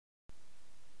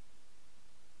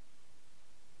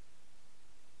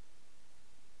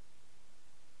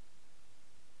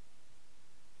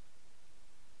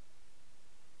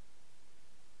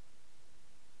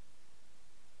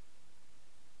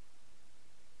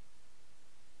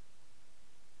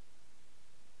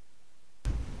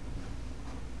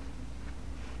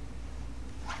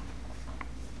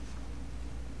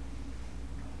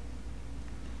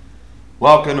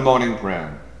Welcome to morning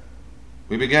prayer.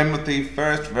 We begin with the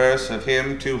first verse of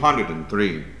hymn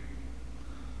 203.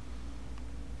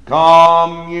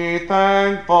 Come, ye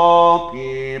thankful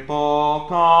people,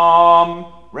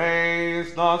 come,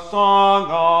 raise the song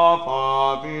of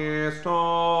harvest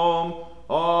home.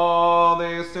 All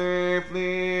is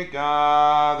safely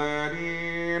gathered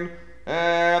in,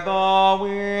 ere the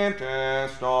winter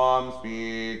storms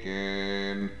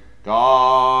begin.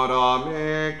 God our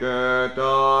Maker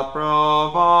doth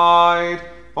provide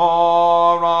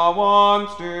for our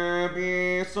wants to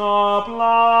be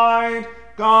supplied.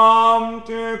 Come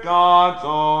to God's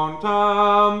own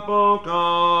temple,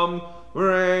 come,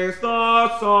 raise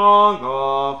the song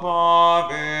of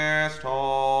harvest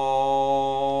home.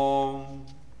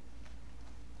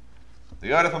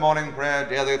 The Order for Morning Prayer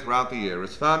daily throughout the year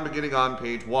is found beginning on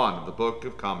page 1 of the Book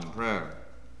of Common Prayer.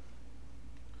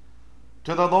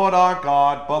 To the Lord our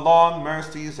God belong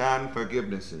mercies and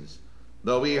forgivenesses,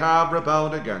 though we have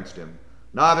rebelled against him.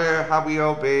 Neither have we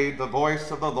obeyed the voice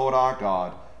of the Lord our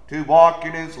God, to walk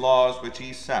in his laws which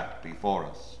he set before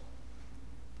us.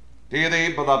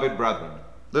 Dearly beloved brethren,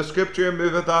 the Scripture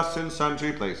moveth us in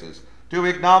sundry places to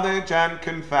acknowledge and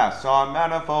confess our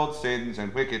manifold sins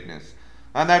and wickedness,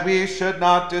 and that we should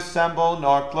not dissemble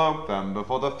nor cloak them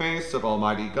before the face of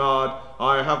Almighty God,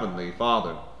 our heavenly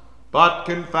Father, but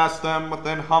confess them with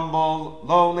an humble,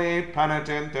 lowly,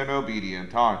 penitent, and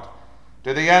obedient heart,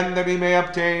 to the end that we may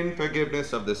obtain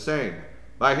forgiveness of the same,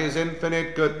 by his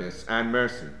infinite goodness and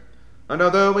mercy. And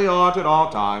although we ought at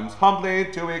all times humbly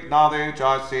to acknowledge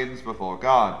our sins before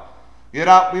God, yet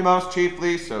ought we most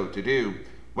chiefly so to do,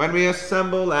 when we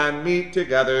assemble and meet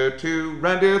together to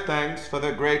render thanks for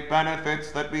the great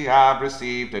benefits that we have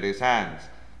received at his hands,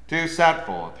 to set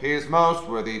forth his most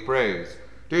worthy praise,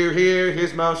 to hear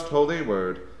his most holy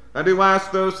word, and to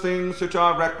ask those things which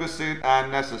are requisite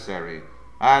and necessary,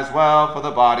 as well for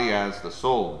the body as the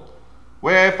soul.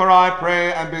 Wherefore I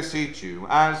pray and beseech you,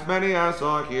 as many as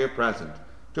are here present,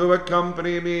 to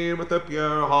accompany me with a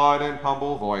pure heart and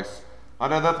humble voice,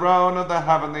 under the throne of the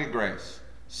heavenly grace,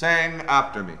 saying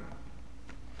after me.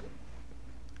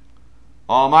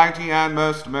 Almighty and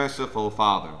most merciful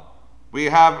Father, we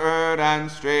have erred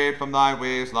and strayed from thy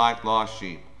ways like lost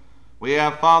sheep. We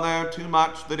have followed too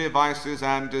much the devices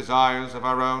and desires of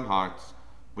our own hearts.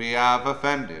 We have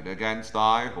offended against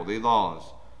thy holy laws.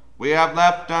 We have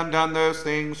left undone those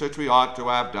things which we ought to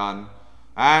have done,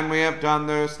 and we have done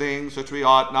those things which we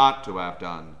ought not to have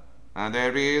done, and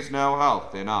there is no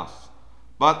health in us.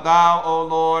 But thou, O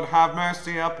Lord, have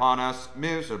mercy upon us,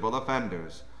 miserable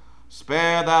offenders.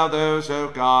 Spare thou those, O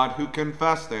God, who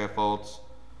confess their faults.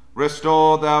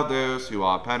 Restore thou those who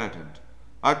are penitent,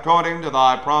 according to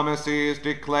thy promises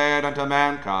declared unto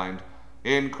mankind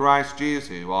in Christ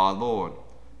Jesus our Lord.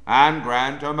 And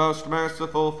grant, O most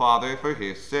merciful Father, for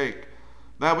his sake,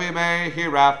 that we may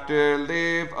hereafter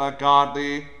live a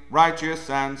godly,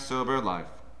 righteous, and sober life,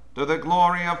 to the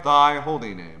glory of thy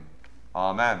holy name.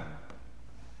 Amen.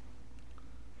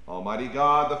 Almighty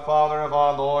God, the Father of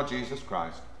our Lord Jesus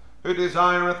Christ, who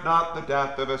desireth not the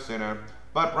death of a sinner,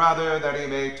 but rather that he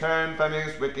may turn from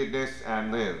his wickedness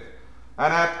and live,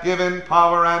 and hath given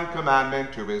power and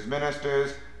commandment to his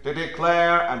ministers to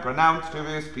declare and pronounce to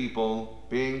his people,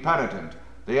 being penitent,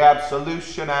 the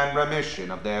absolution and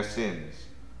remission of their sins.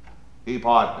 He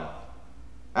pardoneth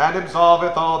and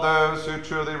absolveth all those who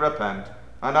truly repent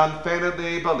and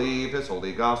unfeignedly believe his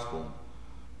holy gospel.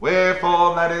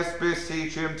 Wherefore let us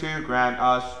beseech him to grant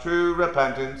us true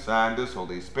repentance and his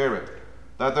Holy Spirit,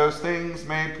 that those things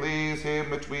may please him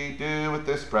which we do at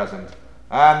this present,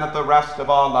 and that the rest of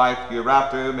our life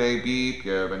hereafter may be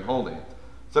pure and holy,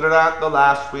 so that at the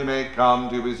last we may come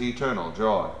to his eternal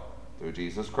joy. Through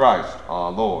Jesus Christ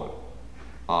our Lord.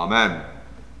 Amen.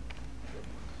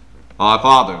 Our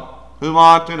Father, who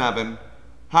art in heaven,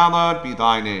 hallowed be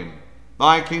thy name.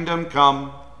 Thy kingdom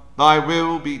come, thy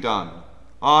will be done,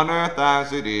 on earth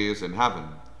as it is in heaven.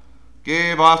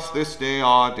 Give us this day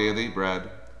our daily bread,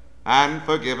 and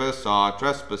forgive us our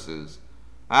trespasses,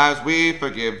 as we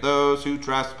forgive those who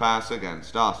trespass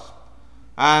against us.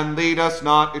 And lead us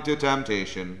not into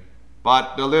temptation,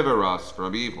 but deliver us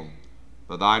from evil.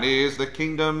 For thine is the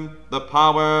kingdom, the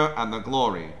power, and the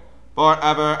glory,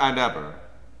 forever and ever.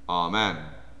 Amen.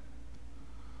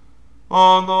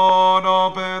 O Lord,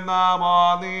 open thou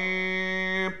our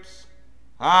lips,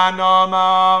 and our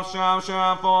mouth shall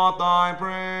show forth thy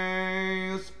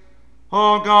praise.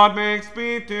 O God, make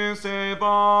speed to save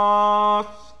us.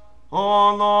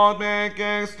 O Lord, make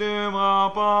haste to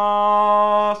help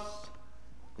us.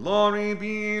 Glory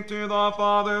be to the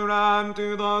Father, and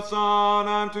to the Son,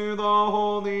 and to the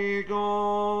Holy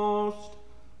Ghost,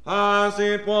 as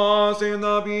it was in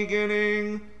the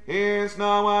beginning, is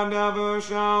now, and ever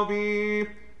shall be,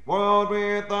 world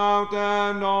without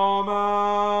end.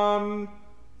 Amen.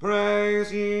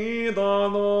 Praise ye the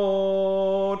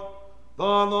Lord. The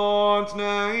Lord's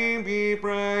name be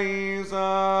praised.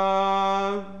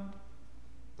 The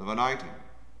Venite.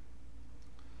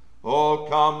 O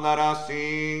come, let us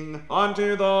sing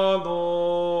unto the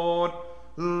Lord.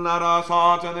 Let us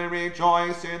heartily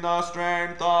rejoice in the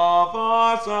strength of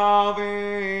our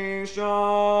salvation.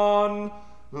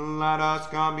 Let us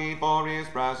come before his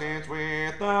presence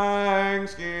with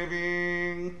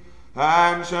thanksgiving,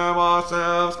 and show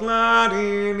ourselves glad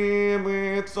in him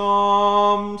with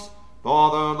psalms.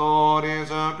 For the Lord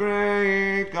is a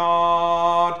great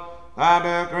God, and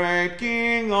a great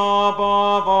King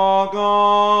above all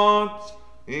gods.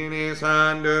 In his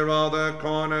hand are all the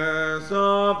corners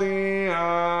of the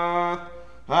earth,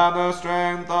 and the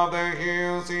strength of the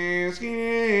hills is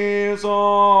his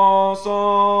also.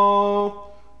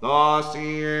 The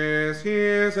sea is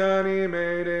his, and he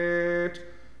made it,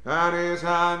 and his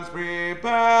hands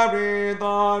prepared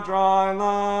the dry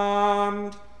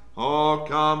land. Oh,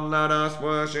 come, let us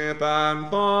worship and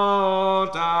fall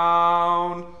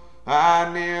down,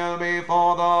 and kneel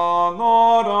before the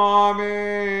Lord our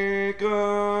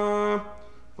Maker.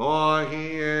 For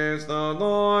he is the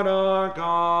Lord our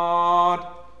God,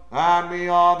 and we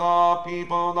are the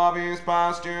people of his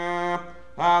pasture,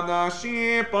 and the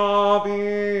sheep of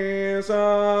his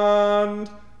hand.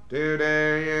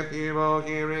 Today, if you will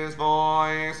hear his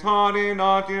voice, harden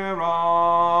not your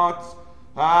hearts,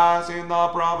 as in the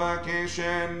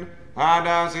provocation, and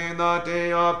as in the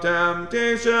day of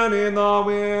temptation in the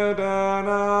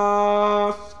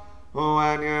wilderness,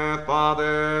 when your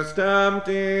fathers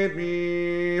tempted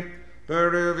me,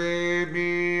 proved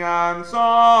me, and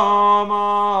saw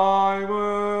my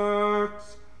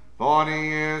works. 40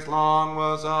 years long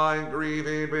was I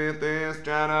grieved with this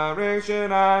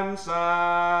generation, and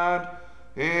said,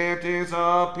 it is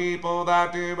a people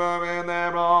that do in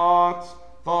their hearts,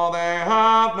 for they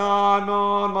have not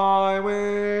known my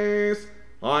ways,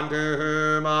 unto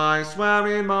whom I swear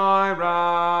in my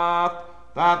wrath,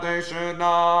 that they should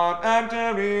not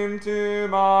enter into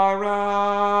my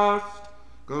rest.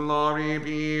 Glory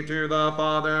be to the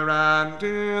Father, and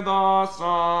to the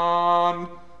Son,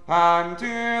 and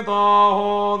to the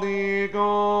Holy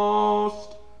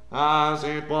Ghost, as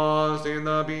it was in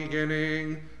the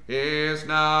beginning, is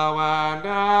now, and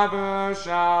ever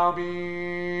shall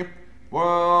be,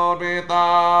 world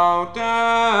without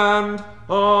end.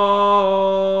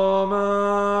 Amen.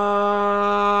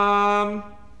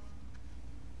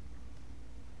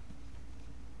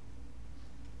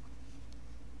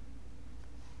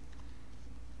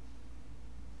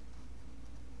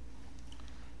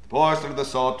 The portion of the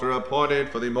Psalter appointed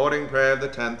for the morning prayer of the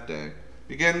 10th day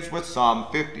begins with Psalm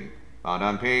 50, found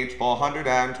on page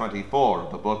 424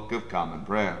 of the Book of Common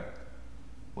Prayer.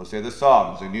 We'll say the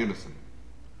Psalms in unison.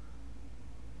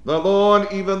 The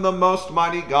Lord, even the most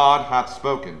mighty God, hath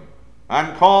spoken,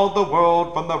 and called the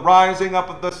world from the rising up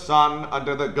of the sun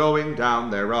unto the going down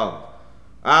thereof.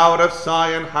 Out of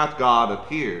Zion hath God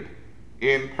appeared,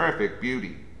 in perfect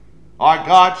beauty. Our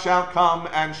God shall come,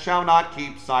 and shall not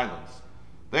keep silence.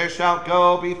 There shall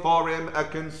go before him a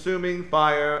consuming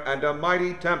fire, and a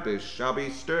mighty tempest shall be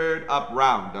stirred up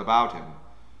round about him.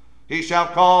 He shall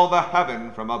call the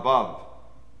heaven from above,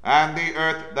 and the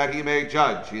earth, that he may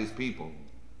judge his people.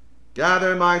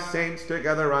 Gather my saints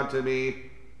together unto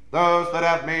me, those that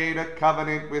have made a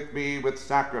covenant with me with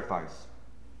sacrifice.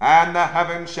 And the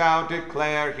heaven shall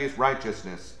declare his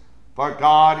righteousness, for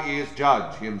God is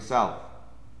judge himself.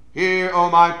 Hear, O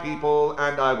my people,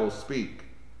 and I will speak.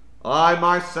 I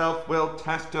myself will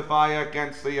testify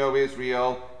against thee, O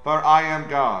Israel, for I am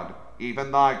God,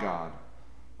 even thy God.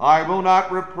 I will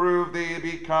not reprove thee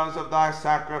because of thy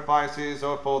sacrifices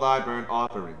or for thy burnt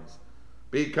offerings,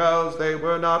 because they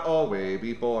were not always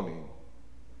before me.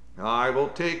 I will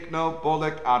take no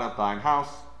bullock out of thine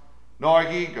house, nor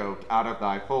he-goat out of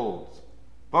thy folds.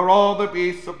 For all the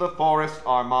beasts of the forest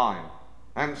are mine,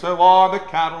 and so are the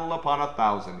cattle upon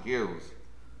 1,000 hills.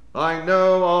 I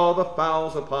know all the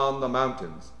fowls upon the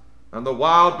mountains, and the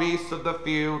wild beasts of the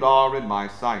field are in my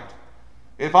sight.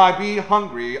 If I be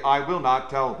hungry, I will not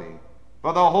tell thee,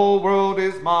 for the whole world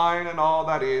is mine, and all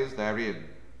that is therein.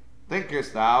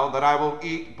 Thinkest thou that I will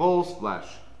eat bull's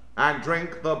flesh, and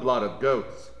drink the blood of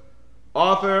goats?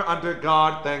 Offer unto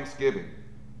God thanksgiving,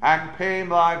 and pay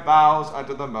thy vows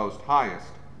unto the Most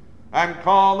Highest, and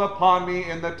call upon me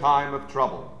in the time of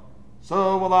trouble.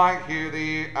 So will I hear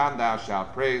thee, and thou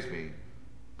shalt praise me.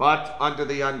 But unto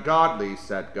the ungodly,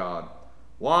 said God,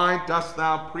 Why dost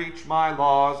thou preach my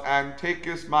laws, and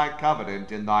takest my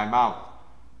covenant in thy mouth?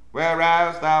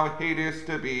 Whereas thou hatest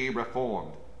to be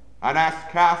reformed, and hast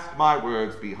cast my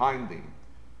words behind thee.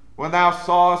 When thou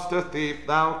sawest a thief,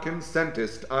 thou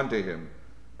consentest unto him,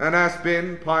 and hast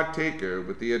been partaker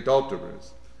with the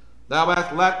adulterers. Thou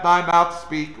hast let thy mouth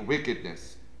speak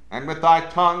wickedness, and with thy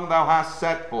tongue thou hast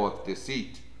set forth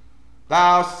deceit.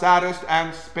 Thou sattest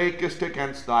and spakest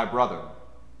against thy brother,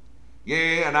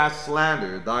 yea, and hast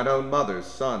slandered thine own mother's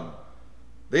son.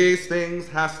 These things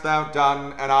hast thou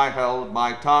done, and I held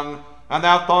my tongue, and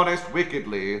thou thoughtest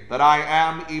wickedly that I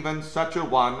am even such a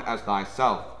one as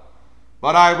thyself.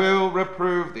 But I will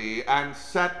reprove thee, and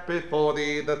set before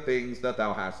thee the things that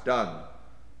thou hast done.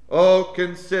 O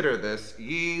consider this,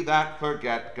 ye that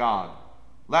forget God,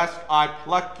 lest I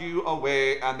pluck you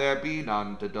away, and there be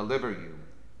none to deliver you.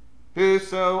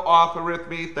 Whoso offereth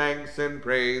me thanks and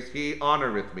praise, he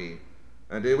honoureth me,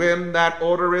 and to him that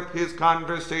ordereth his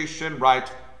conversation right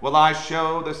will I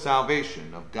show the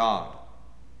salvation of God.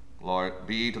 Glory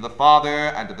be to the Father,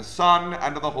 and to the Son,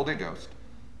 and to the Holy Ghost,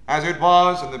 as it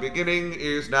was in the beginning,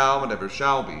 is now, and ever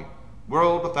shall be,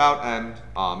 world without end.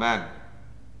 Amen.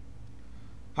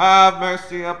 Have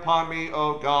mercy upon me,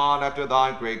 O God, after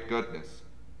thy great goodness.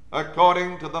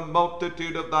 According to the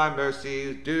multitude of thy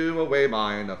mercies, do away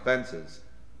mine offenses.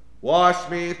 Wash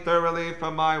me thoroughly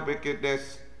from my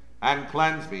wickedness, and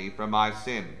cleanse me from my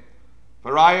sin.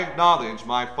 For I acknowledge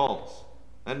my faults,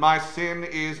 and my sin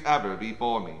is ever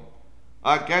before me.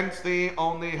 Against thee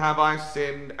only have I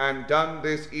sinned, and done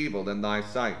this evil in thy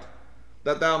sight,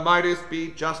 that thou mightest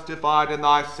be justified in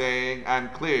thy saying,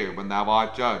 and clear when thou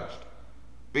art judged.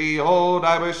 Behold,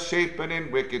 I was shapen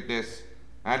in wickedness,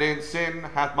 and in sin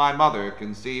hath my mother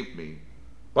conceived me.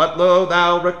 But lo,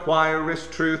 thou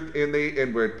requirest truth in the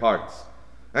inward parts,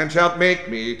 and shalt make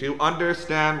me to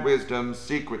understand wisdom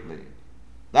secretly.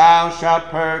 Thou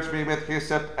shalt purge me with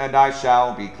hyssop, and I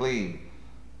shall be clean.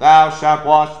 Thou shalt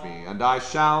wash me, and I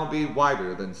shall be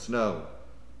whiter than snow.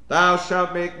 Thou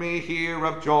shalt make me hear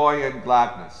of joy and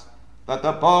gladness, that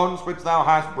the bones which thou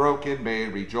hast broken may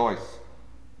rejoice.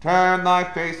 Turn thy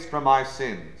face from my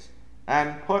sins,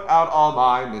 and put out all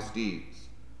my misdeeds.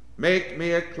 Make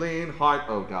me a clean heart,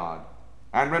 O God,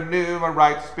 and renew a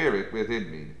right spirit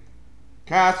within me.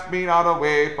 Cast me not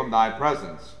away from thy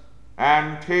presence,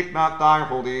 and take not thy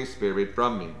Holy Spirit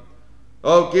from me.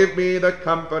 O give me the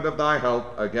comfort of thy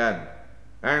help again,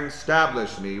 and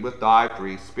stablish me with thy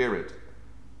free spirit.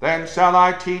 Then shall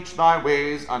I teach thy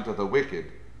ways unto the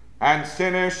wicked, and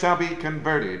sinners shall be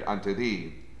converted unto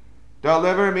thee.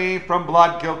 Deliver me from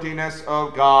blood guiltiness,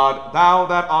 O God, thou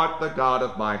that art the God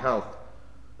of my health,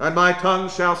 and my tongue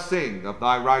shall sing of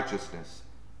thy righteousness.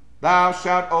 Thou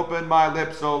shalt open my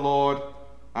lips, O Lord,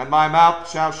 and my mouth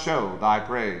shall show thy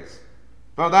praise.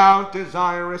 For thou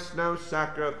desirest no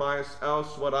sacrifice,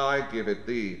 else would I give it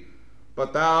thee.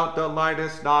 But thou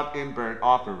delightest not in burnt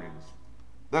offerings.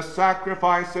 The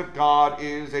sacrifice of God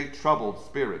is a troubled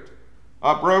spirit.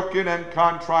 A broken and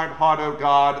contrite heart, O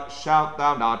God, shalt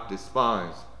thou not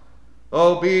despise.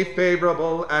 O be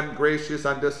favorable and gracious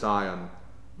unto Sion.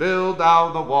 Build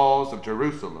thou the walls of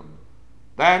Jerusalem.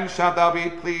 Then shalt thou be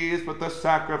pleased with the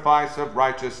sacrifice of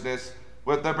righteousness,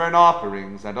 with the burnt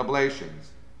offerings and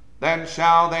oblations. Then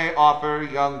shall they offer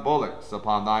young bullocks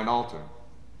upon thine altar.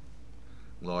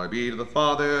 Glory be to the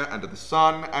Father, and to the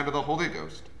Son, and to the Holy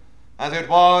Ghost, as it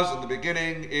was in the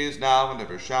beginning, is now, and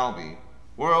ever shall be,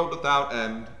 world without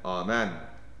end. Amen.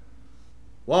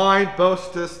 Why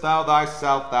boastest thou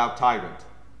thyself, thou tyrant,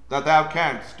 that thou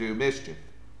canst do mischief,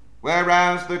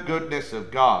 whereas the goodness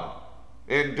of God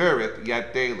endureth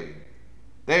yet daily?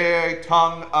 Thy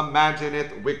tongue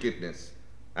imagineth wickedness,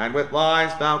 and with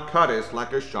lies thou cuttest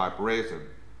like a sharp razor.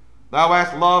 Thou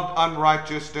hast loved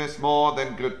unrighteousness more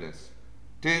than goodness,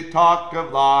 to talk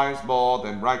of lies more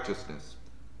than righteousness.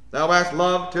 Thou hast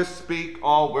loved to speak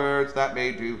all words that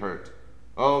may do hurt,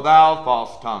 O thou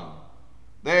false tongue.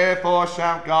 Therefore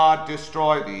shall God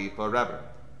destroy thee forever.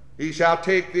 He shall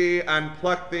take thee and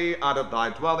pluck thee out of thy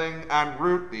dwelling, and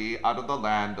root thee out of the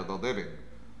land of the living.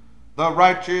 The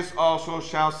righteous also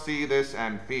shall see this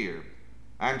and fear,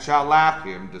 and shall laugh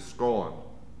him to scorn.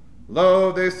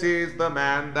 Lo, this is the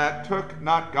man that took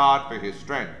not God for his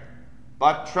strength,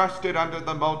 but trusted unto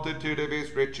the multitude of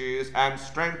his riches, and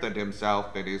strengthened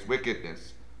himself in his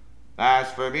wickedness.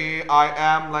 As for me, I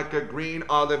am like a green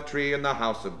olive tree in the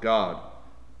house of God.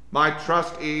 My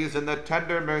trust is in the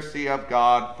tender mercy of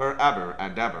God forever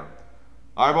and ever.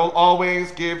 I will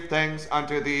always give thanks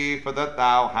unto thee for that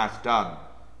thou hast done,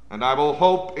 and I will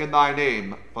hope in thy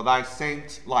name, for thy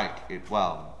saints like it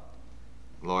well.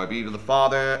 Glory be to the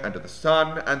Father, and to the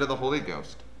Son, and to the Holy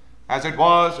Ghost, as it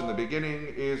was in the beginning,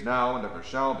 is now, and ever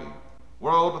shall be,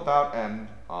 world without end.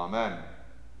 Amen.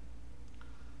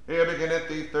 Here beginneth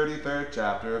the 33rd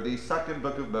chapter of the second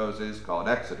book of Moses, called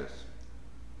Exodus.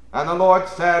 And the Lord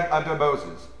said unto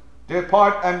Moses,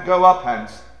 Depart and go up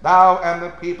hence, thou and the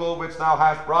people which thou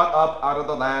hast brought up out of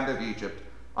the land of Egypt,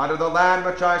 unto the land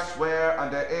which I swear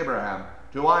unto Abraham,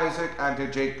 to Isaac, and to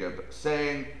Jacob,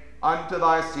 saying, Unto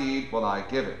thy seed will I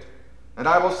give it. And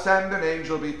I will send an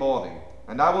angel before thee,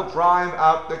 and I will drive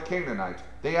out the Canaanite,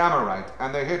 the Amorite,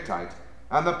 and the Hittite,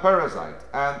 and the Perizzite,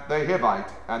 and the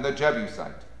Hivite, and the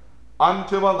Jebusite,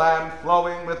 unto a land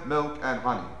flowing with milk and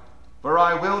honey. For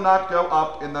I will not go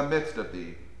up in the midst of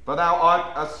thee, for thou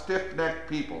art a stiff-necked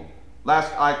people,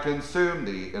 lest I consume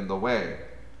thee in the way.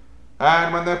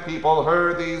 And when the people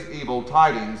heard these evil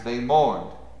tidings, they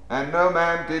mourned, and no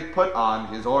man did put on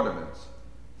his ornaments.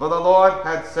 For the Lord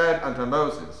had said unto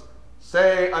Moses,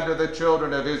 Say unto the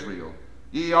children of Israel,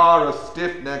 Ye are a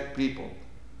stiff-necked people.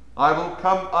 I will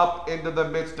come up into the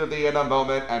midst of thee in a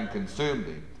moment, and consume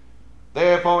thee.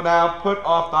 Therefore now put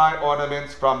off thy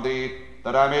ornaments from thee,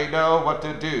 that I may know what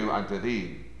to do unto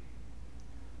thee.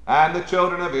 And the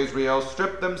children of Israel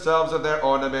stripped themselves of their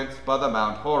ornaments by the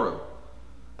Mount Horeb.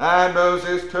 And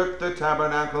Moses took the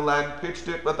tabernacle and pitched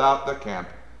it without the camp,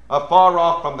 afar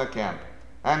off from the camp,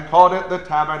 and called it the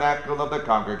tabernacle of the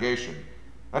congregation.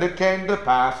 And it came to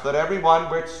pass that every one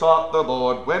which sought the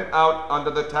Lord went out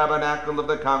unto the tabernacle of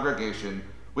the congregation,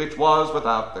 which was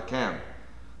without the camp.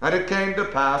 And it came to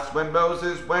pass, when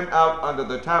Moses went out unto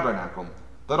the tabernacle,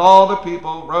 that all the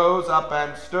people rose up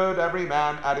and stood every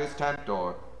man at his tent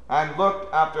door, and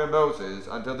looked after Moses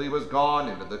until he was gone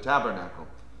into the tabernacle.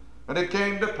 And it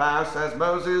came to pass, as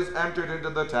Moses entered into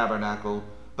the tabernacle,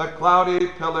 the cloudy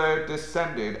pillar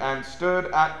descended and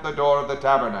stood at the door of the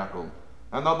tabernacle,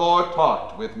 and the Lord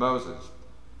talked with Moses.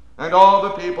 And all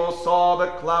the people saw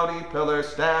the cloudy pillar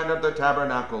stand at the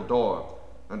tabernacle door.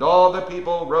 And all the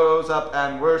people rose up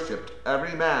and worshipped,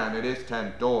 every man at his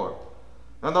tent door.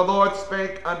 And the Lord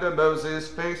spake unto Moses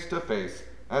face to face,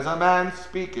 as a man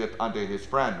speaketh unto his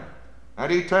friend.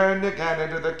 And he turned again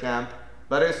into the camp,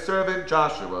 but his servant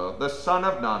Joshua, the son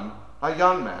of Nun, a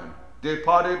young man,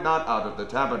 departed not out of the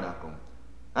tabernacle.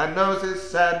 And Moses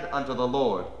said unto the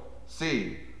Lord,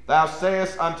 See, thou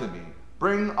sayest unto me,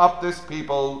 Bring up this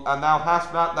people, and thou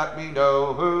hast not let me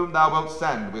know whom thou wilt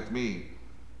send with me.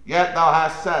 Yet thou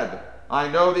hast said, I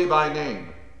know thee by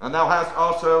name, and thou hast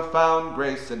also found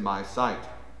grace in my sight.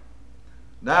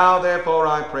 Now therefore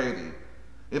I pray thee,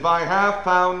 if I have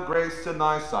found grace in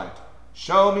thy sight,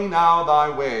 show me now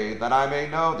thy way, that I may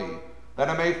know thee, that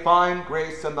I may find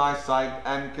grace in thy sight,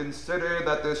 and consider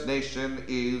that this nation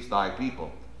is thy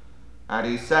people. And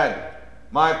he said,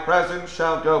 My presence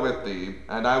shall go with thee,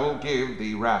 and I will give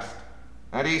thee rest.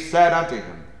 And he said unto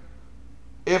him,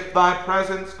 If thy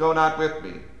presence go not with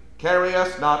me, carry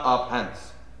us not up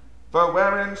hence. For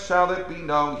wherein shall it be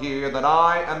known here that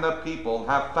I and the people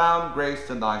have found grace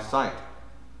in thy sight?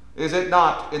 Is it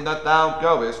not in that thou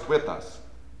goest with us?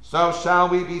 So shall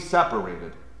we be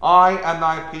separated, I and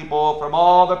thy people, from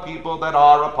all the people that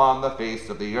are upon the face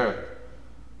of the earth.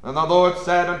 And the Lord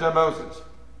said unto Moses,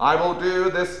 I will do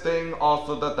this thing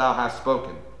also that thou hast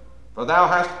spoken, for thou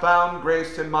hast found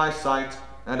grace in my sight,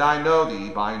 and I know thee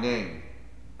by name.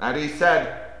 And he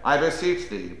said, I beseech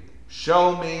thee,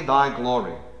 show me thy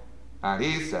glory. And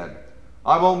he said,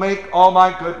 I will make all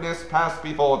my goodness pass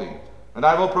before thee, and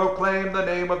I will proclaim the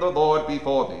name of the Lord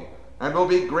before thee, and will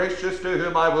be gracious to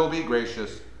whom I will be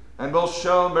gracious, and will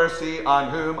show mercy on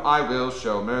whom I will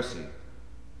show mercy.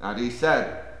 And he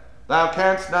said, Thou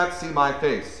canst not see my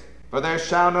face, for there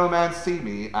shall no man see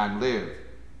me and live.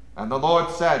 And the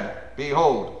Lord said,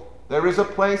 Behold, there is a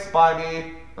place by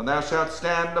me, and thou shalt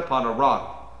stand upon a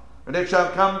rock. And it shall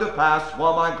come to pass,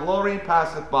 while my glory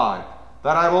passeth by,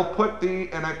 that I will put thee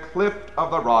in a cleft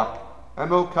of the rock, and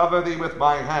will cover thee with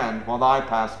my hand while I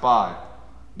pass by.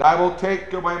 And I will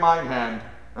take away mine hand,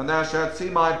 and thou shalt see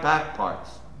my back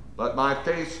parts, but my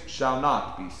face shall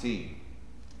not be seen.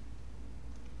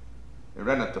 Here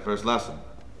endeth the first lesson.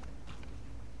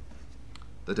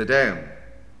 The Te Deum.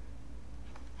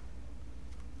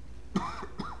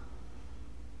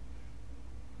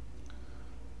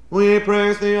 We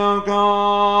praise thee, O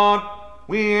God.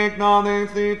 We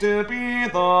acknowledge thee to be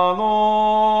the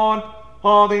Lord.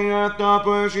 All the earth doth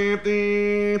worship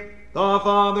thee, the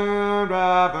Father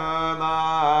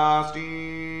everlasting.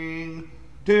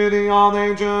 To thee all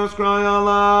angels cry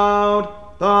aloud,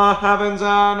 the heavens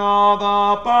and all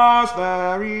the powers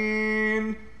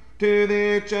therein. To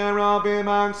thee cherubim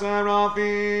and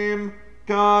seraphim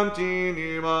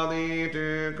continually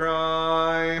to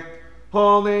cry.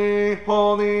 Holy,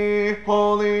 holy,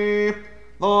 holy,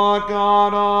 Lord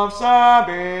God of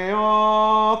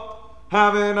Sabaoth.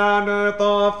 Heaven and earth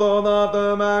are full of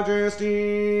the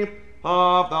majesty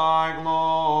of thy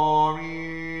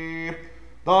glory.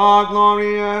 The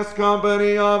glorious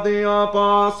company of the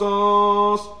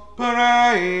apostles,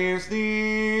 praise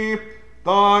thee.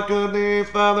 The goodly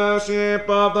fellowship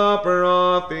of the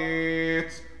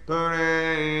prophets,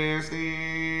 praise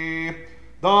thee.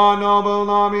 The noble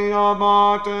army of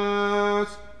martyrs,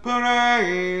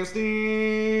 praise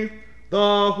thee.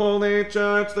 The holy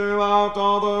church throughout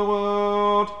all the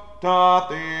world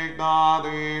doth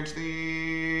acknowledge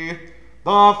thee.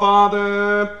 The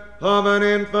Father of an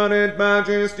infinite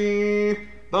majesty,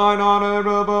 thine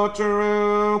honorable,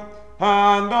 true,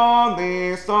 and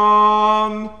only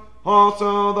Son,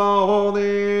 also the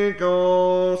Holy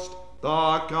Ghost,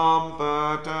 the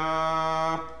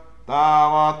Comforter.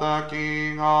 Thou art the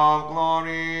King of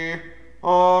glory,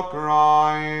 O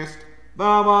Christ.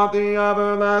 Thou art the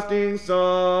everlasting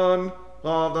Son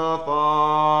of the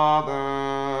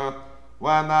Father.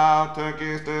 When thou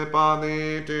tookest upon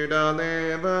thee to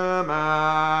deliver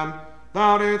man,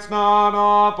 thou didst not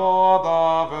abhor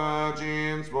the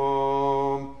Virgin's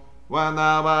womb. When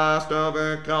thou hast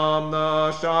overcome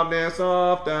the sharpness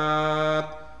of death,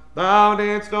 thou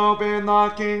didst open the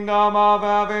kingdom of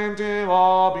heaven to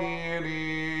all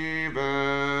believers.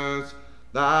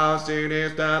 Thou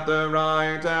sittest at the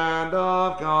right hand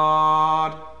of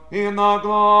God, in the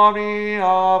glory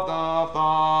of the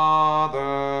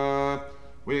Father.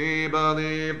 We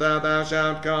believe that thou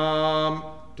shalt come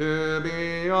to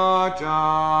be our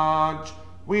judge.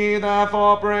 We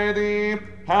therefore pray thee,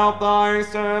 help thy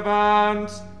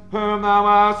servants, whom thou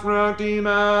hast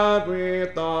redeemed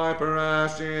with thy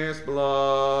precious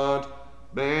blood.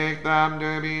 Make them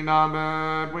to be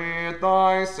numbered with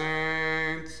thy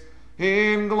saints,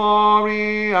 in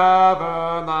glory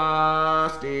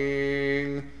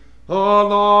everlasting. O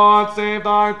Lord, save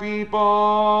thy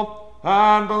people,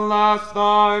 and bless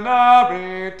thine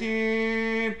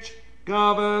heritage.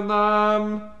 Govern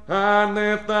them, and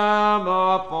lift them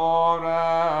up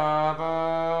forever.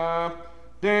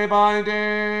 Day by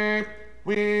day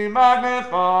we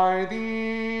magnify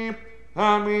thee,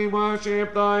 and we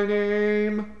worship thy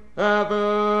name,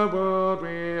 everward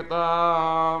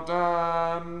without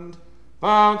end.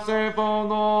 Vouchsafe, O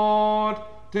Lord,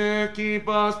 to keep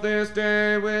us this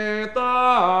day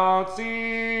without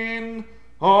sin.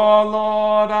 O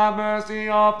Lord, have mercy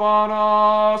upon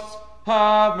us,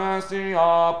 have mercy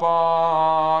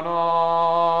upon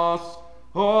us.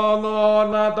 O Lord,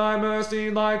 let thy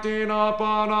mercy lighten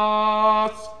upon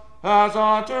us, as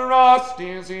our trust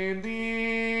is in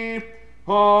thee.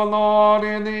 O Lord,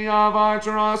 in thee have I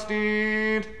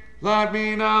trusted, let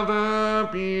me never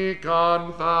be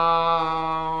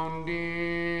confounded.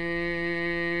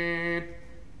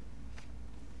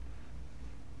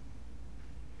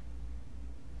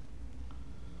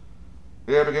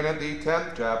 Here beginneth the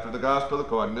 10th chapter of the Gospel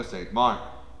according to St. Mark.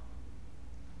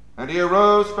 And he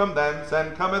arose from thence,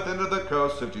 and cometh into the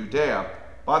coasts of Judea,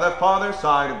 by the farther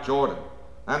side of Jordan.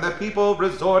 And the people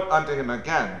resort unto him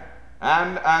again,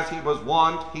 and as he was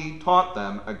wont, he taught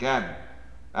them again.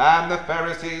 And the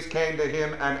Pharisees came to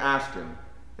him and asked him,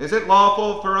 Is it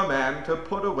lawful for a man to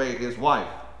put away his wife?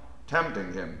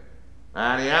 Tempting him.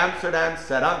 And he answered and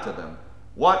said unto them,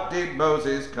 What did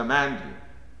Moses command you?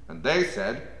 And they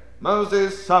said,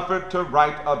 Moses suffered to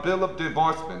write a bill of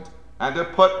divorcement, and to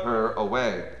put her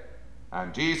away.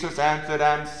 And Jesus answered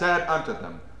and said unto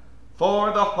them,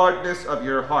 For the hardness of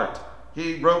your heart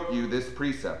he wrote you this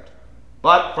precept.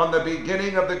 But from the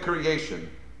beginning of the creation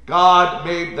God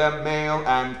made them male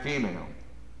and female.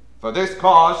 For this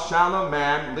cause shall a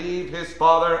man leave his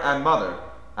father and mother,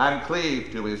 and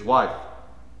cleave to his wife,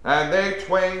 and they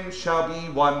twain shall be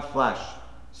one flesh.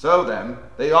 So then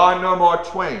they are no more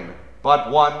twain,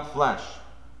 but one flesh.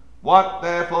 What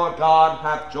therefore God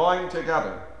hath joined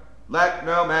together, let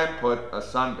no man put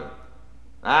asunder.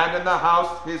 And in the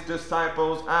house his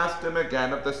disciples asked him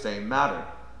again of the same matter.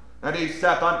 And he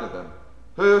saith unto them,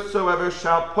 Whosoever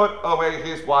shall put away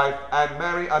his wife and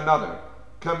marry another,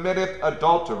 committeth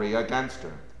adultery against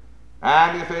her.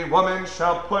 And if a woman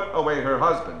shall put away her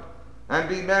husband, and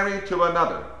be married to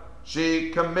another, she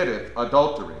committeth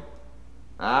adultery.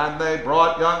 And they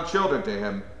brought young children to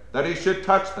him, that he should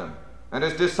touch them, and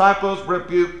his disciples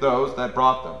rebuked those that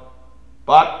brought them.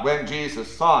 But when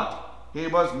Jesus saw it, he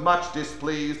was much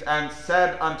displeased, and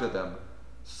said unto them,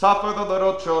 Suffer the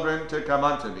little children to come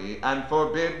unto me, and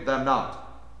forbid them not,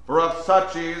 for of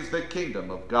such is the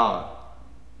kingdom of God.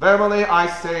 Verily I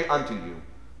say unto you,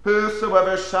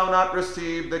 whosoever shall not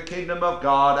receive the kingdom of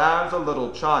God as a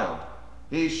little child,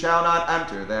 he shall not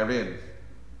enter therein.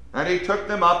 And he took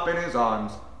them up in his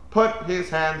arms, put his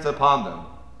hands upon them,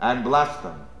 and blessed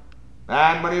them.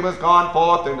 And when he was gone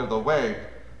forth into the way,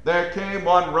 there came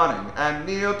one running, and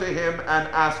kneeled to him, and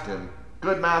asked him,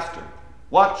 Good master,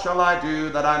 what shall I do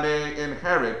that I may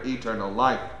inherit eternal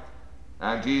life?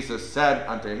 And Jesus said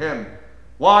unto him,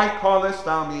 Why callest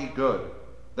thou me good?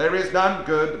 There is none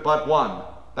good but one,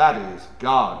 that is,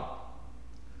 God.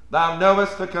 Thou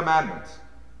knowest the commandments.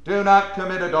 Do not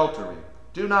commit adultery.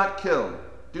 Do not kill.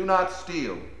 Do not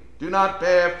steal. Do not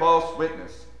bear false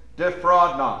witness.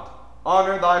 Defraud not.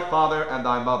 Honor thy father and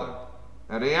thy mother.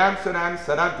 And he answered and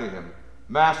said unto him,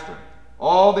 Master,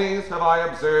 all these have I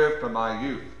observed from my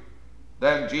youth.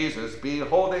 Then Jesus,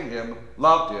 beholding him,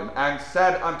 loved him, and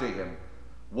said unto him,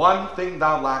 One thing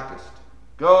thou lackest.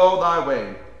 Go thy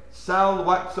way, sell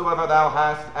whatsoever thou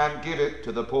hast, and give it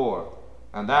to the poor,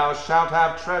 and thou shalt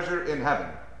have treasure in heaven.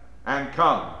 And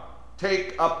come,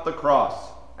 take up the cross,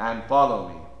 and follow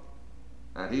me.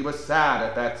 And he was sad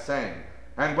at that saying,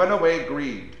 and went away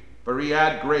grieved, for he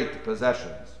had great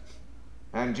possessions.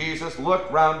 And Jesus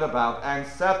looked round about, and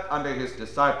saith unto his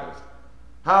disciples,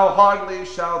 How hardly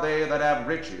shall they that have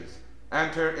riches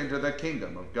enter into the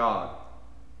kingdom of God?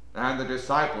 And the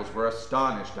disciples were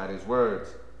astonished at his words.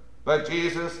 But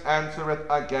Jesus answereth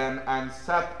again, and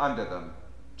saith unto them,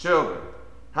 Children,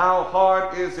 how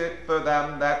hard is it for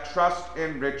them that trust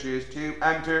in riches to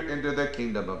enter into the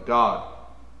kingdom of God?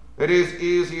 It is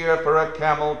easier for a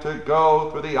camel to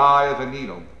go through the eye of a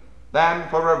needle than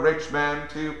for a rich man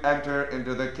to enter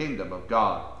into the kingdom of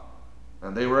God.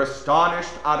 And they were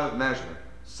astonished out of measure,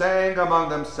 saying among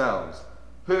themselves,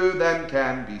 Who then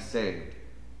can be saved?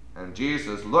 And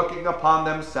Jesus, looking upon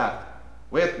them, saith,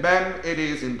 With men it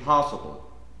is impossible,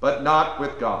 but not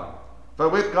with God. For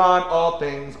with God all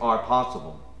things are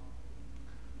possible.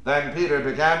 Then Peter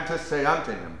began to say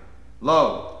unto him,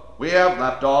 Lo, we have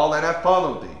left all, and have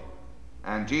followed thee.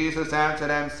 And Jesus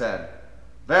answered and said,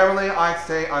 Verily I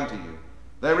say unto you,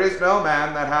 there is no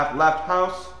man that hath left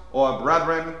house, or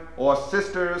brethren, or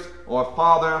sisters, or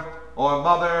father, or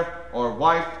mother, or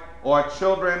wife, or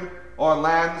children, or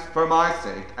lands for my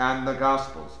sake and the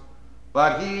gospel's,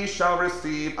 but he shall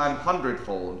receive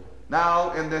 100-fold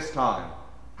now in this time,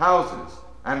 houses,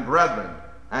 and brethren,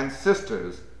 and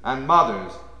sisters, and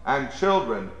mothers, and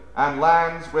children, and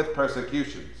lands with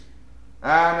persecutions,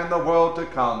 and in the world to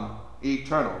come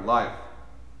eternal life.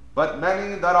 But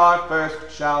many that are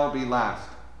first shall be last,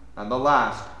 and the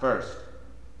last first.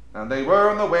 And they were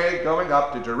on the way going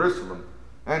up to Jerusalem,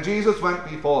 and Jesus went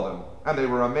before them, and they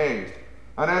were amazed.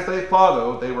 And as they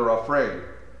followed, they were afraid.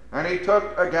 And he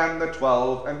took again the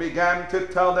 12, and began to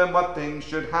tell them what things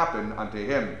should happen unto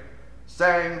him,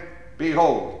 saying,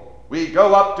 Behold, we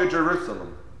go up to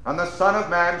Jerusalem, and the Son of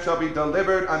Man shall be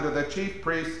delivered unto the chief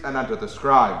priests and unto the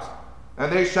scribes,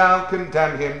 and they shall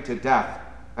condemn him to death,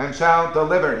 and shall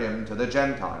deliver him to the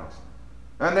Gentiles.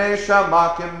 And they shall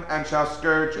mock him, and shall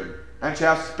scourge him, and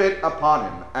shall spit upon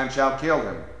him, and shall kill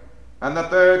him. And the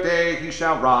third day he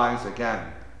shall rise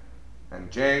again. And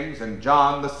James and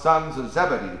John, the sons of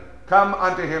Zebedee, come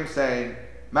unto him, saying,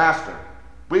 Master,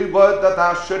 we would that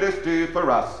thou shouldest do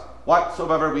for us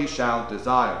whatsoever we shall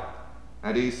desire.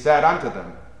 And he said unto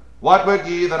them, What would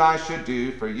ye that I should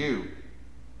do for you?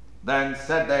 Then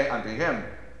said they unto him,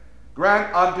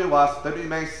 Grant unto us that we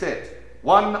may sit,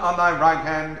 one on thy right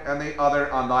hand, and the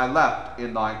other on thy left,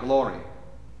 in thy glory.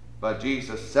 But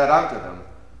Jesus said unto them,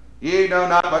 Ye know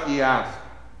not what ye ask.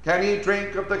 Can ye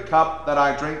drink of the cup that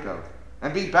I drink of,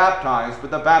 and be baptized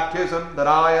with the baptism that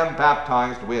I am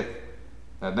baptized with?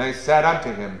 And they said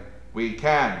unto him, We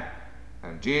can.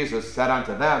 And Jesus said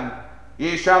unto them,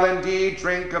 Ye shall indeed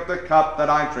drink of the cup that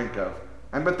I drink of,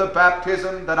 and with the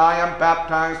baptism that I am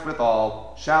baptized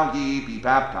withal shall ye be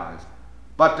baptized.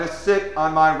 But to sit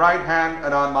on my right hand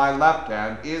and on my left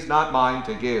hand is not mine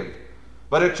to give,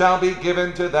 but it shall be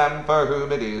given to them for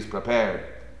whom it is prepared.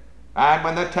 And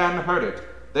when the 10 heard it,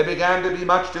 they began to be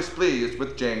much displeased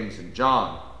with James and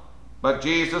John. But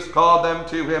Jesus called them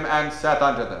to him, and saith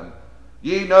unto them,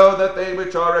 Ye know that they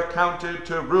which are accounted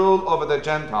to rule over the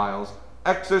Gentiles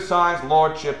exercise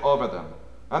lordship over them,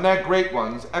 and their great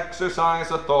ones exercise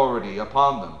authority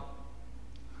upon them.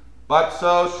 But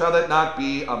so shall it not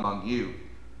be among you.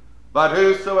 But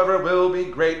whosoever will be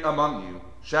great among you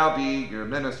shall be your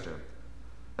minister.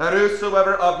 And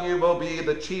whosoever of you will be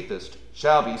the chiefest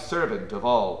shall be servant of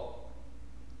all.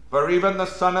 For even the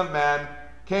Son of Man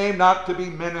came not to be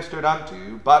ministered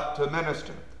unto, but to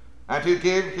minister, and to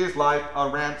give his life a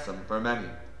ransom for many.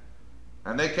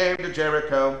 And they came to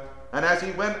Jericho, and as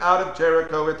he went out of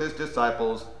Jericho with his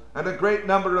disciples, and a great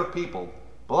number of people,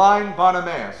 blind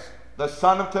Bartimaeus, the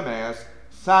son of Timaeus,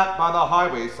 sat by the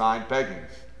highway side begging.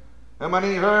 And when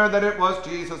he heard that it was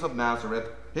Jesus of Nazareth,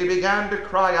 he began to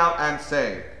cry out and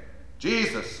say,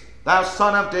 Jesus, thou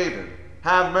Son of David,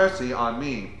 have mercy on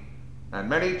me. And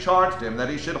many charged him that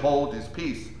he should hold his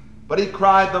peace. But he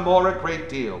cried the more a great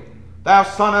deal, Thou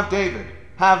Son of David,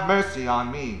 have mercy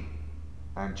on me.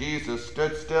 And Jesus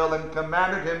stood still and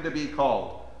commanded him to be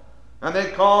called. And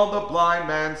they called the blind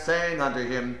man, saying unto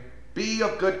him, Be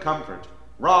of good comfort,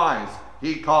 rise,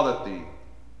 he calleth thee.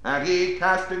 And he,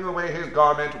 casting away his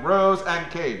garment, rose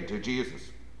and came to Jesus.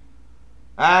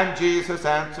 And Jesus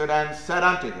answered and said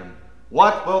unto him,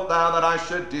 What wilt thou that I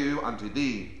should do unto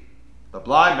thee? The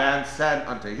blind man said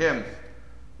unto him,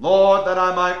 Lord, that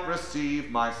I might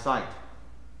receive my sight.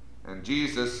 And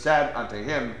Jesus said unto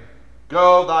him,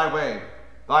 Go thy way,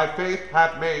 thy faith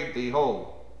hath made thee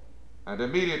whole. And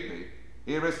immediately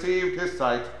he received his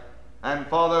sight, and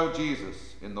followed Jesus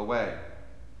in the way.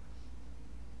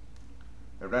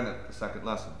 Erenet, the second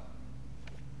lesson.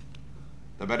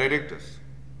 The Benedictus.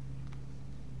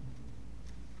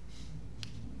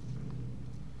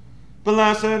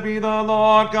 Blessed be the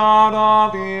Lord God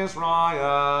of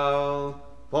Israel,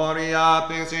 for he hath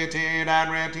visited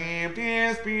and redeemed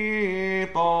his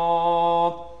people,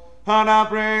 and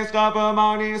hath raised up a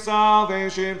mighty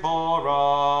salvation for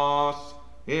us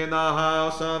in the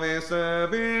house of his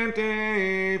servant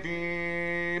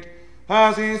David,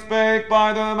 as he spake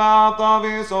by the mouth of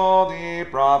his holy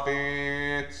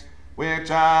prophets, which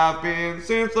have been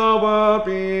since the world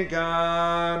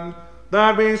began,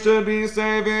 that we should be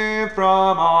saved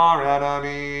from our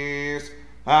enemies,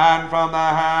 and from the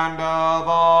hand of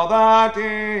all that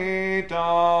hate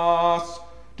us,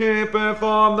 to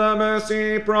perform the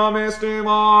mercy promised to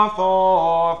our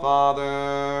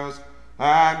forefathers,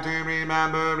 and to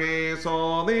remember his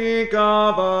holy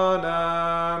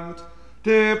covenant,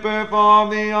 to perform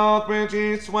the oath which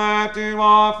he sware to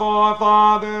our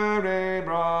forefather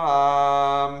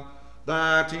Abraham,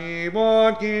 that he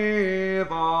would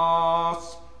give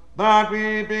us, that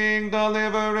we, being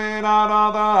delivered out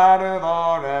of the hand of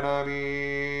our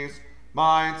enemies,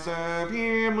 might serve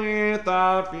him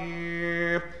without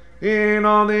fear, in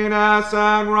holiness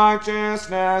and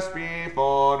righteousness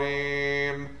before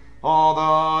him, all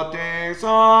the days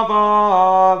of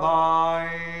our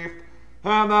life.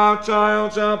 And thou,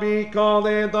 child, shalt be called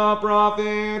the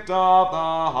prophet of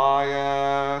the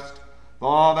highest.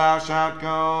 For thou shalt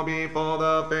go before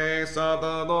the face of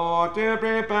the Lord to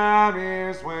prepare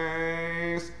his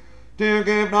ways, to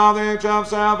give knowledge of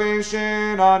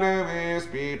salvation unto his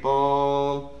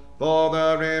people, for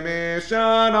the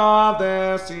remission of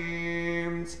their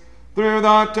sins, through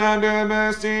the tender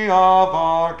mercy of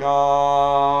our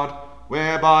God,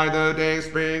 whereby the day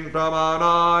spring from on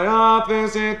high hath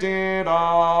visited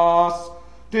us,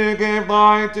 to give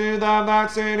light to them that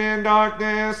sit in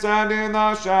darkness and in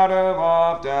the shadow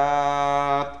of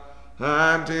death,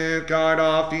 and to guide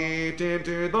our feet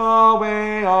into the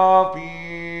way of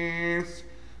peace.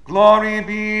 Glory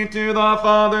be to the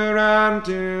Father, and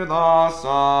to the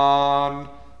Son,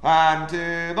 and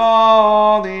to the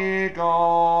Holy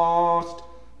Ghost,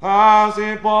 as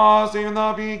it was in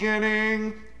the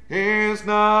beginning, is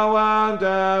now, and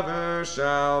ever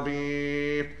shall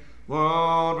be,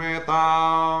 world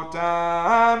without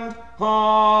end.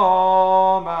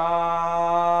 Amen.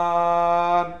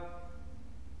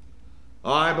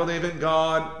 I believe in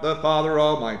God, the Father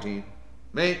Almighty,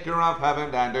 maker of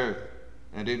heaven and earth,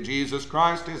 and in Jesus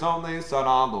Christ, his only Son,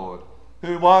 our Lord,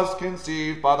 who was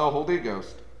conceived by the Holy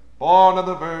Ghost, born of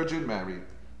the Virgin Mary,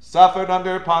 suffered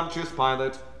under Pontius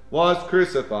Pilate, was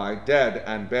crucified, dead,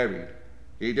 and buried.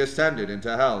 He descended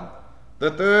into hell.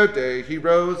 The third day he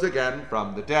rose again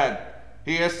from the dead.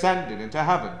 He ascended into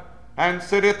heaven, and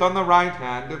sitteth on the right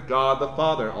hand of God the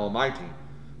Father Almighty.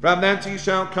 From thence he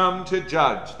shall come to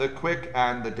judge the quick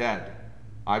and the dead.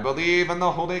 I believe in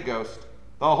the Holy Ghost,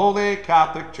 the holy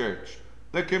Catholic Church,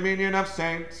 the communion of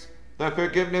saints, the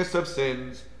forgiveness of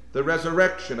sins, the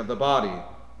resurrection of the body,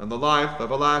 and the life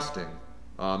everlasting.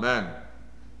 Amen.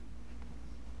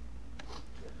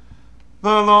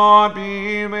 The Lord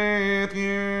be with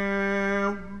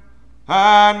you,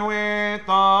 and with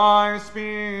thy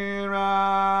spirit.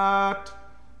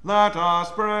 Let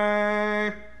us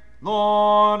pray.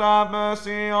 Lord, have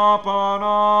mercy upon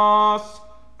us.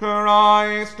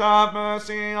 Christ, have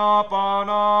mercy upon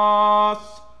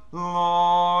us.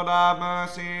 Lord, have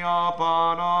mercy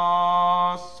upon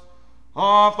us.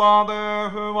 Our Father,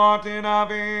 who art in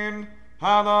heaven,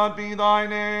 hallowed be thy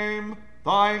name.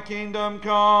 Thy kingdom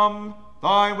come,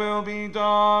 thy will be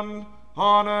done,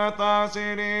 on earth as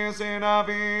it is in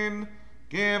heaven.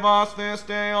 Give us this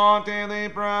day our daily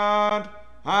bread,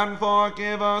 and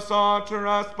forgive us our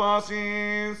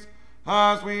trespasses,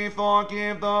 as we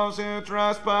forgive those who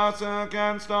trespass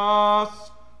against us.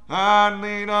 And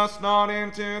lead us not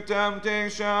into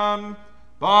temptation,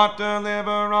 but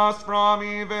deliver us from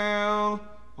evil.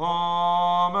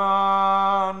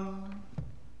 Amen.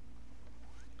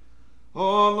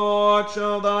 O Lord,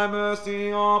 show thy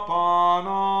mercy upon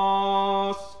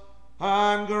us,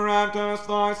 and grant us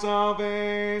thy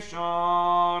salvation.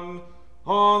 O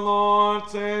Lord,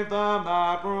 save them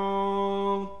that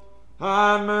rule,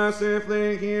 and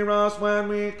mercifully hear us when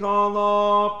we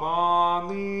call upon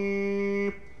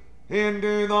thee.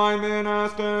 Endue thy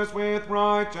ministers with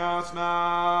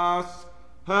righteousness,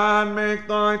 and make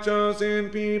thy chosen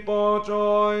people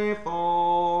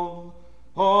joyful.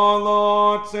 O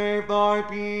Lord, save thy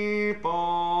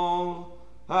people,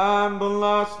 and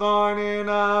bless thine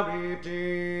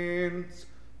inheritance.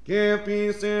 Give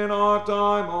peace in our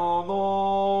time, O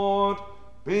Lord,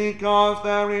 because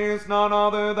there is none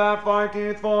other that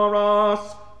fighteth for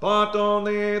us, but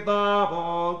only thou,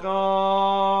 O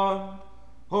God.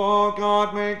 O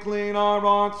God, make clean our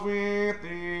hearts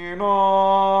within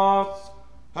us,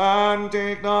 and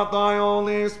take not thy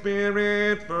Holy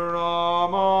Spirit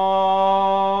from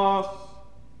us.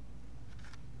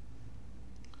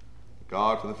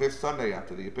 God, for the 5th Sunday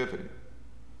after the Epiphany.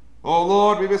 O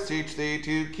Lord, we beseech thee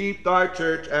to keep thy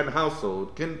church and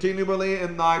household continually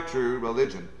in thy true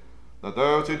religion, that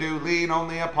those who do lean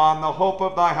only upon the hope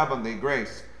of thy heavenly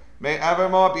grace may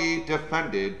evermore be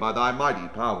defended by thy mighty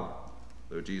power.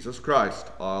 Through Jesus Christ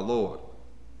our Lord.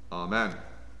 Amen.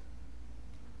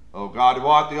 O God, who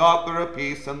art the author of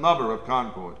peace and lover of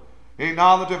concord, in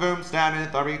knowledge of whom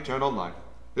standeth our eternal life,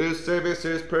 whose service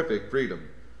is perfect freedom,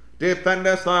 defend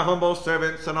us, thy humble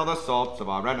servants, and all the assaults of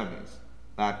our enemies,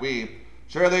 that we,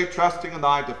 surely trusting in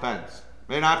thy defense,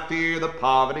 may not fear the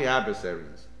power of any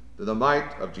adversaries, through the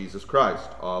might of Jesus Christ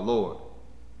our Lord.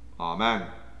 Amen.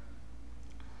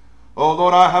 O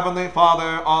Lord, our heavenly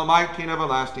Father, almighty and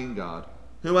everlasting God,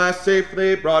 who has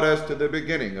safely brought us to the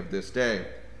beginning of this day,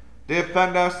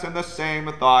 defend us in the same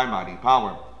with thy mighty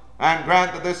power, and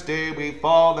grant that this day we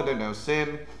fall into no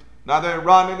sin, neither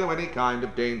run into any kind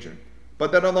of danger,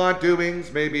 but that all our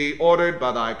doings may be ordered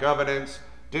by thy governance,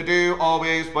 to do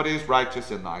always what is righteous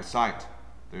in thy sight.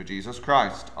 Through Jesus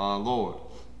Christ our Lord.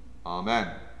 Amen.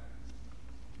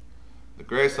 The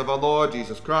grace of our Lord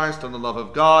Jesus Christ, and the love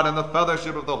of God, and the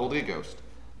fellowship of the Holy Ghost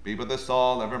be with us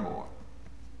all evermore.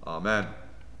 Amen.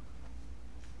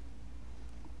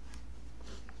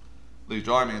 Please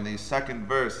join me in the second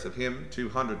verse of hymn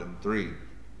 203.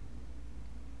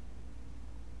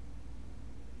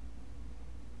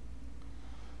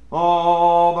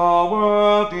 All the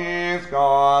world is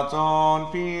God's own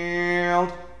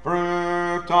field,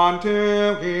 fruit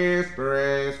unto his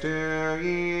praise to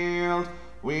yield.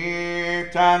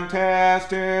 Wheat and tares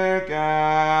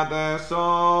together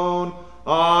sown,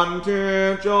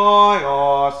 unto joy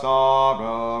or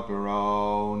sorrow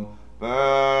grown.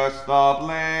 First the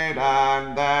blade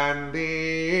and then the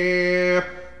ear,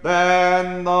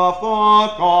 then the full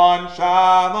corn shall